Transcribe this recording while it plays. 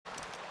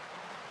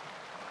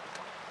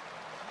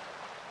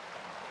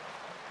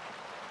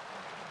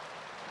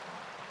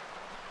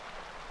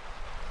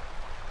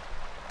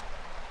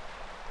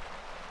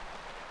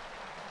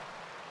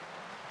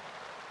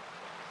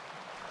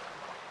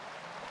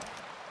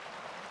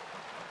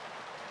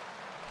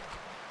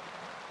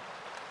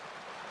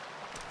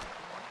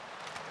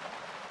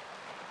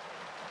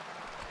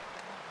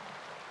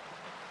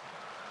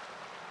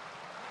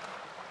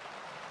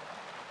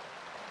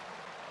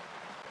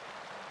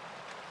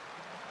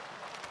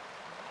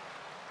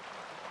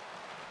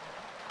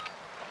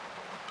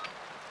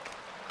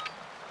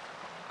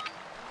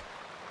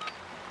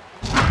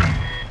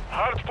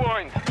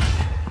point.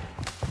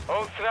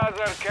 Hold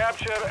Strasser,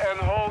 capture and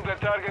hold the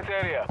target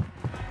area.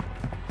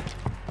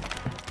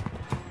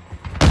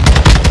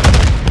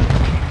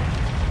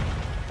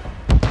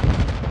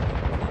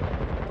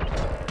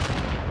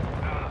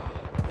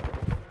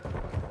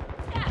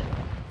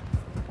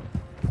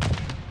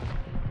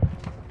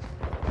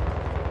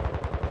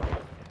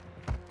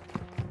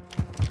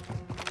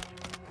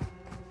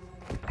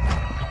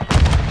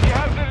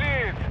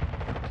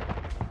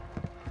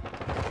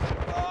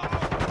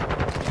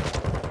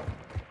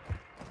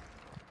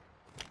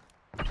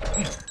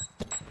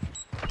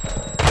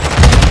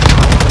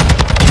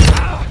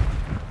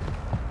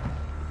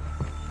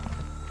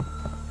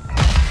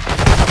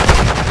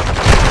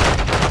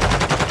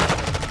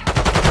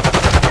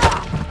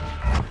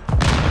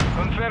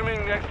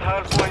 Next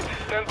hard point,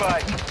 stand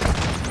by.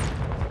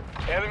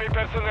 Enemy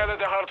personnel at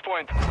the hard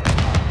point.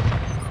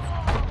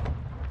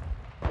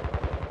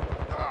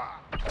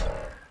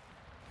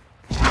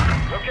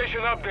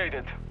 Location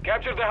updated.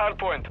 Capture the hard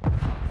point.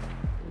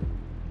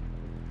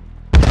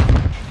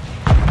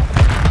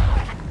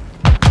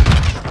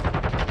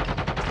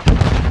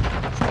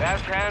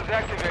 Last hands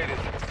activated.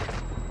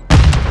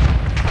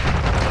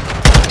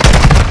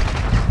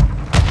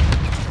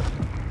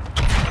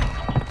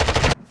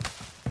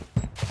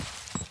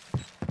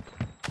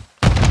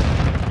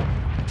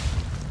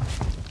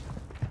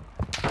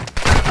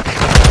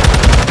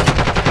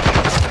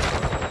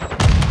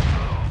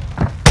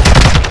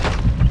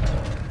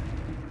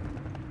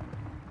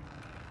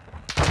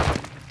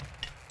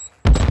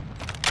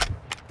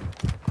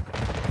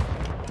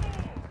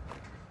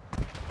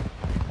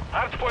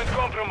 Hardpoint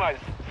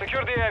compromised.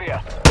 Secure the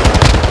area.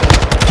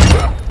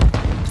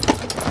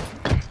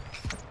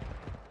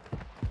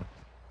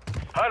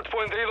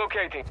 Hardpoint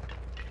relocating.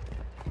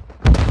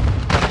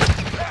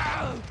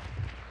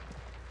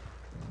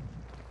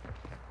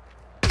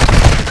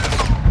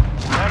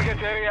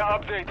 Target area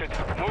updated.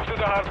 Move to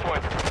the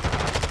hardpoint.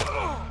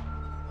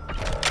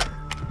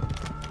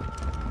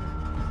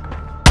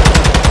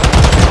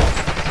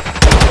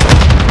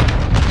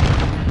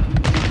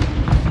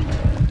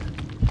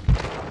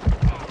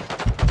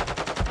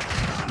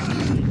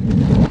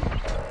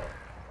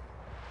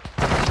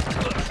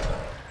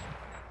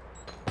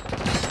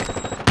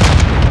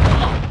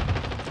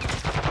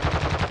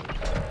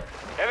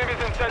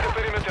 Inside the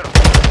perimeter.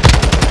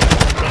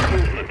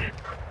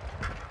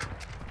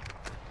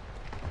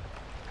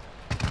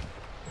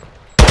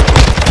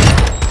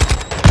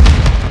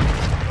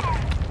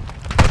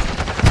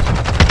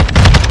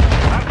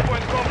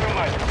 Hardpoint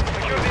compromised.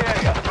 Secure the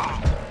area.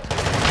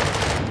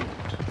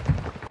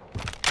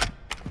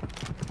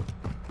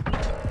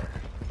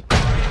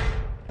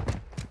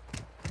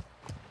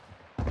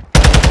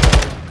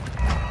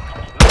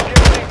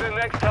 Locating the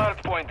next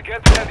hardpoint.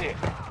 Get ready.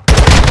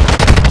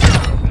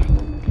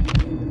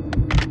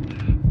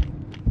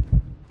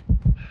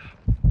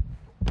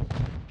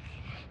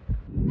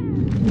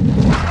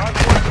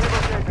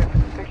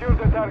 Secure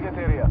the target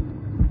area.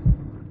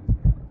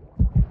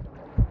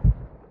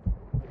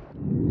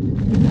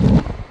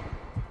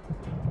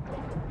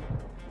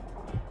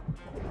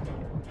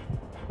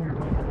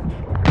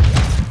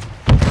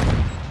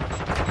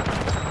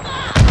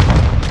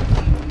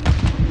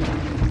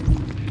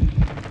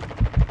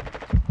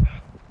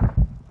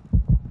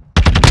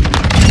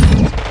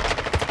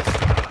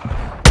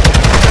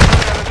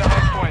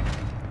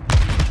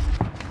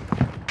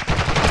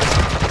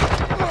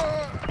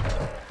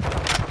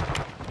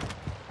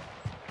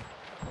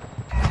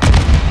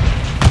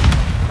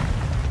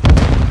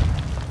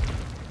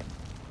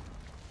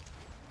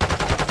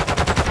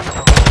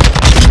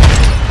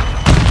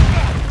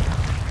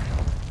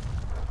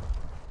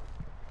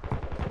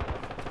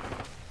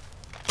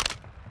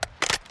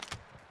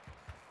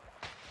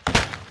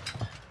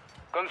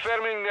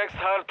 Confirming next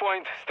hard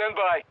point. Stand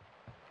by.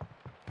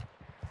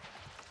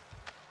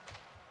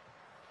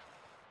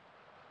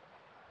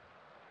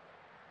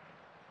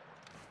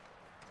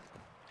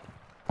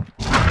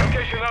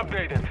 Location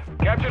updated.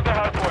 Capture the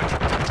hard point.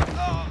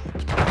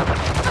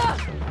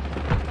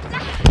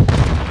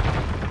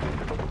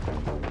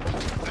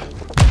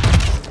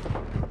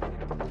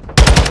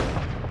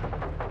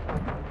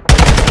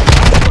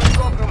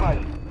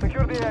 Compromise.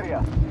 Secure the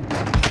area.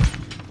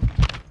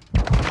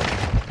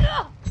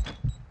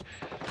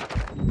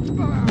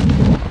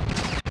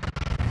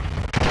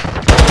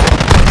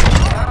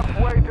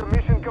 Halfway to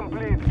mission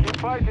complete. Keep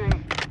fighting.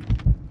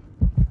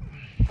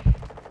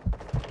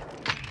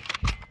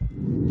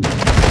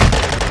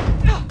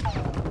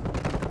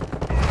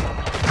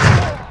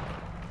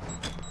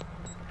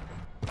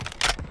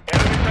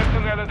 Enemy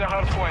personnel at the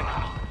hard point.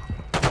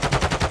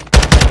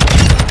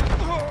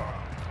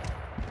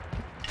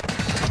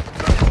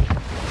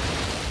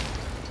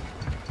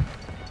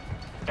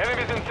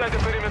 Enemies inside the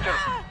perimeter.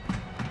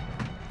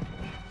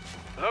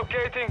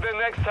 Locating the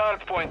next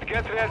hard point.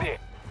 Get ready.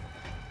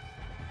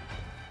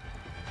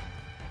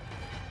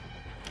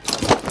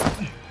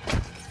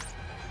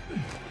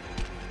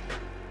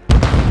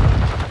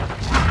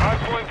 Hard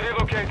point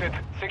relocated.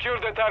 Secure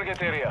the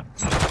target area.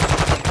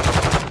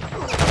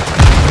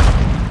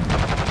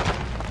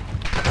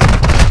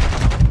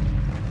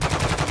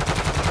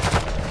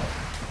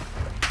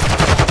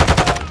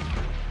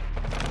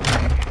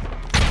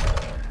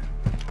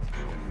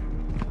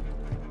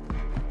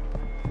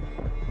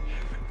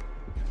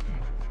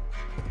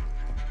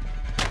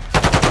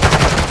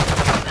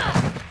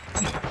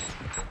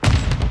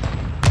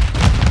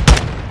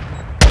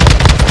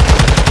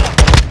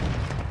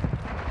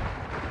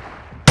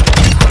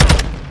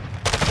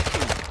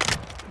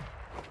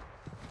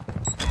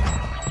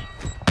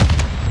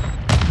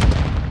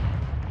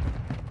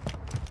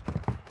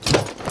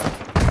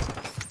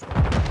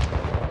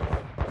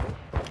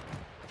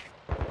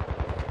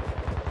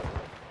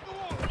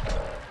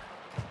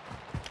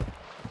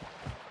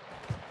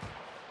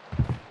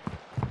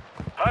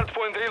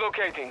 Hardpoint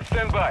relocating.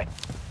 Stand by.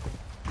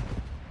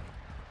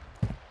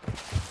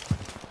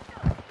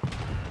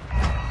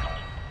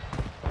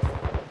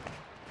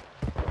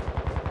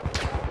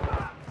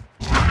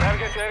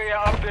 Target area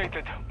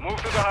updated. Move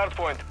to the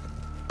hardpoint.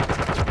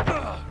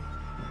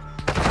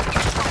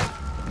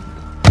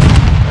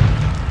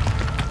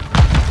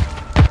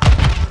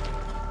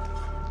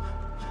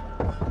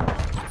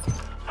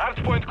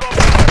 Hardpoint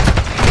compromised.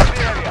 Secure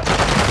the area.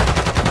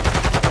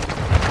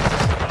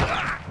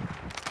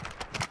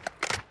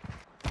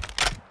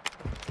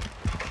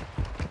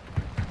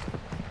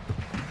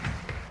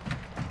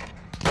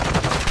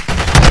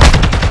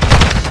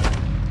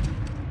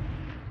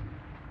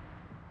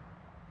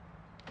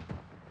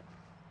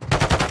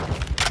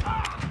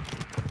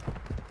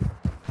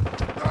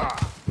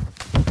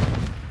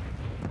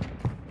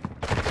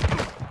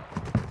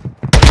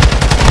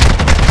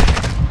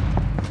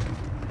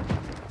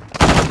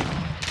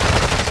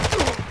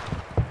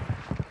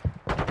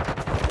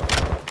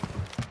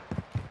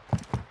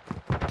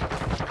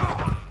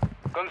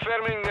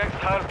 Confirming next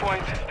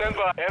hardpoint. Stand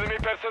by. Enemy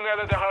personnel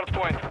at the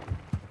hardpoint.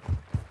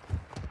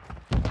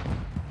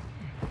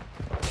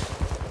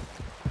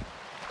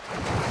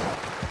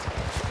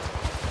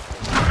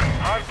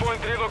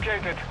 Hardpoint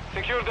relocated.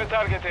 Secure the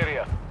target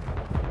area.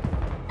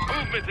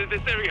 Movement in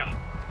this area.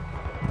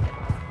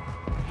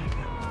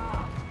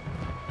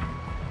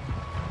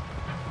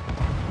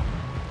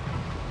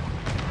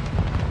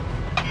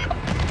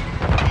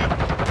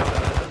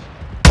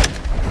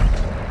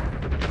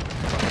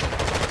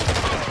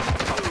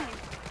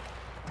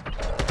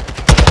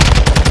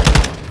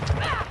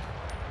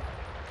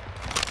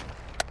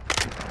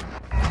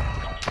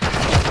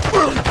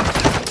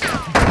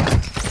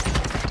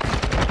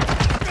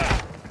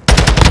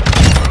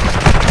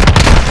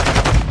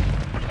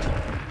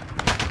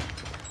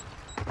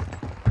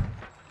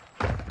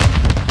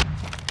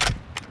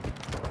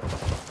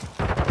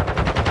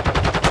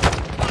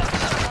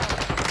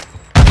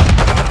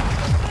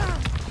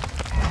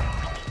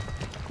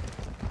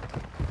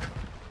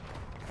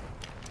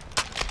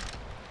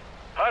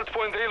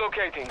 Hardpoint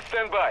relocating.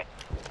 Stand by.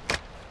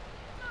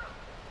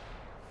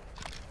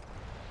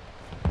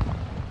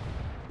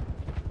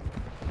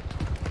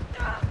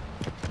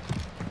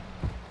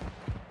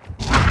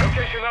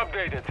 Location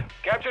updated.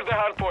 Capture the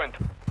hardpoint.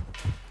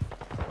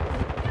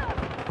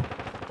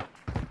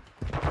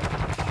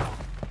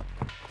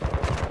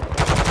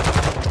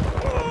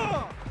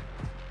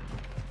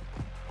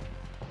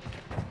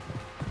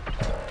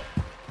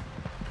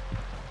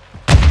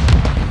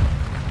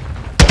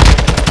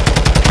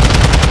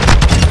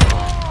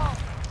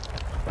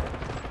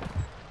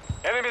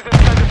 Enemies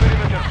inside the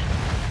perimeter.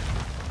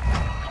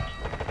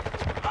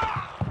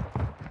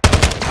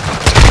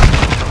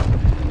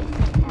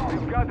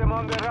 We've got them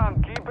on the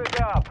run. Keep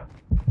it up.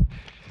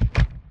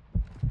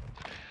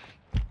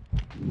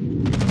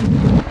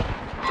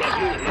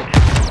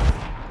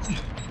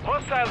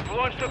 Hostiles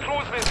launched a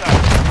cruise missile.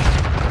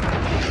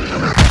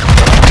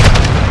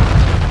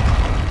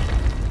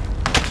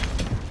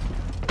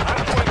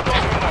 Hardpoint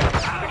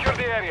compromised. Secure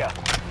the area.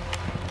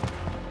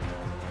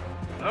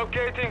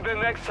 Locating the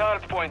next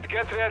hardpoint.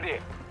 Get ready.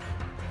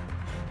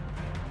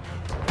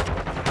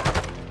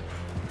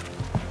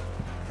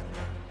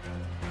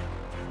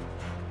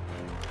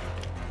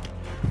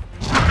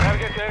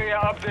 Target area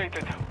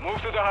updated.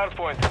 Move to the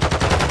hardpoint.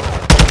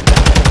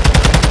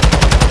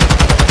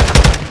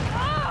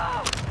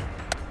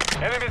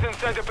 Enemies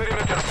inside the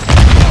perimeter.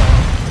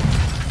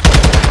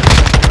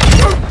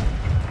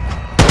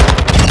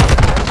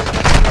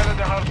 At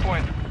the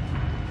hardpoint.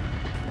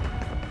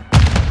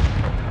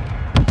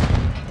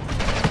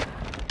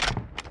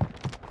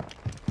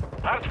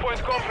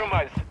 Hardpoint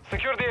compromised.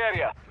 Secure the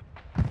area.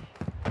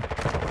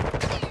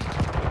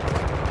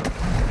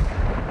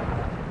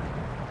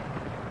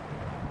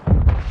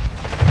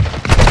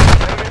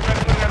 Enemy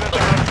personnel at the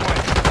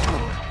hardpoint.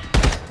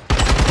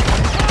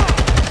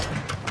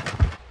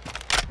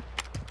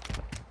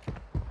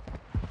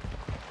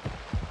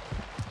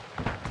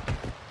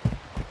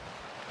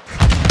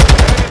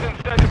 Enemies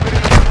inside the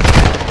perimeter.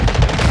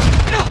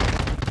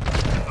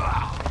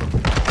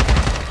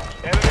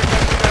 Enemy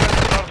personnel at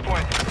the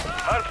hardpoint.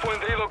 Hardpoint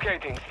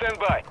relocating. Stand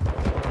by.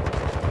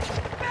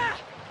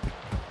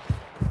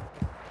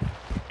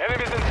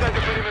 Enemies inside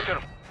the perimeter.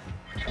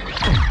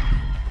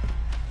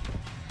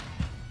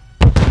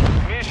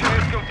 Mission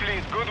is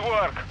complete. Good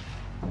work.